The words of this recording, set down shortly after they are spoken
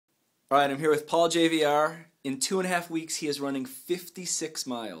All right, I'm here with Paul JVR. In 2.5 weeks, he is running 56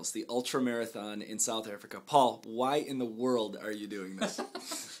 miles, the ultra marathon in South Africa. Paul, why in the world are you doing this?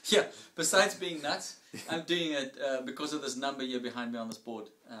 Yeah, besides being nuts, I'm doing it because of this number here behind me on this board.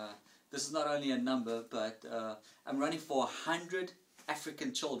 This is not only a number, but I'm running for 100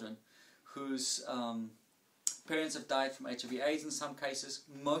 African children whose parents have died from HIV/AIDS in some cases.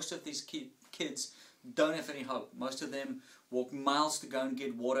 Most of these kids don't have any hope. Most of them walk miles to go and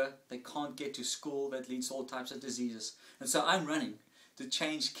get water. They can't get to school. That leads to all types of diseases. And so I'm running to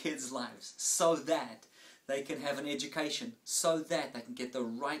change kids' lives so that they can have an education, so that they can get the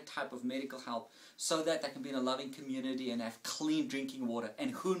right type of medical help, so that they can be in a loving community and have clean drinking water.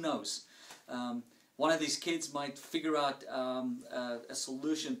 And who knows, one of these kids might figure out a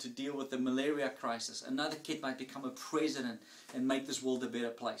solution to deal with the malaria crisis. Another kid might become a president and make this world a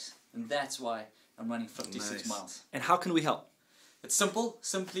better place. And that's why I'm running 56 miles. And how can we help? It's simple.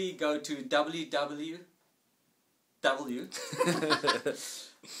 Simply go to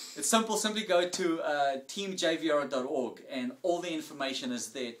It's simple. Simply go to teamjvr.org and all the information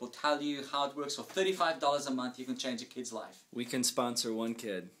is there. It will tell you how it works. For $35 a month, you can change a kid's life. We can sponsor one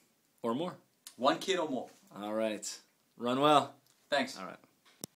kid or more. One kid or more. All right. Run well. Thanks. All right.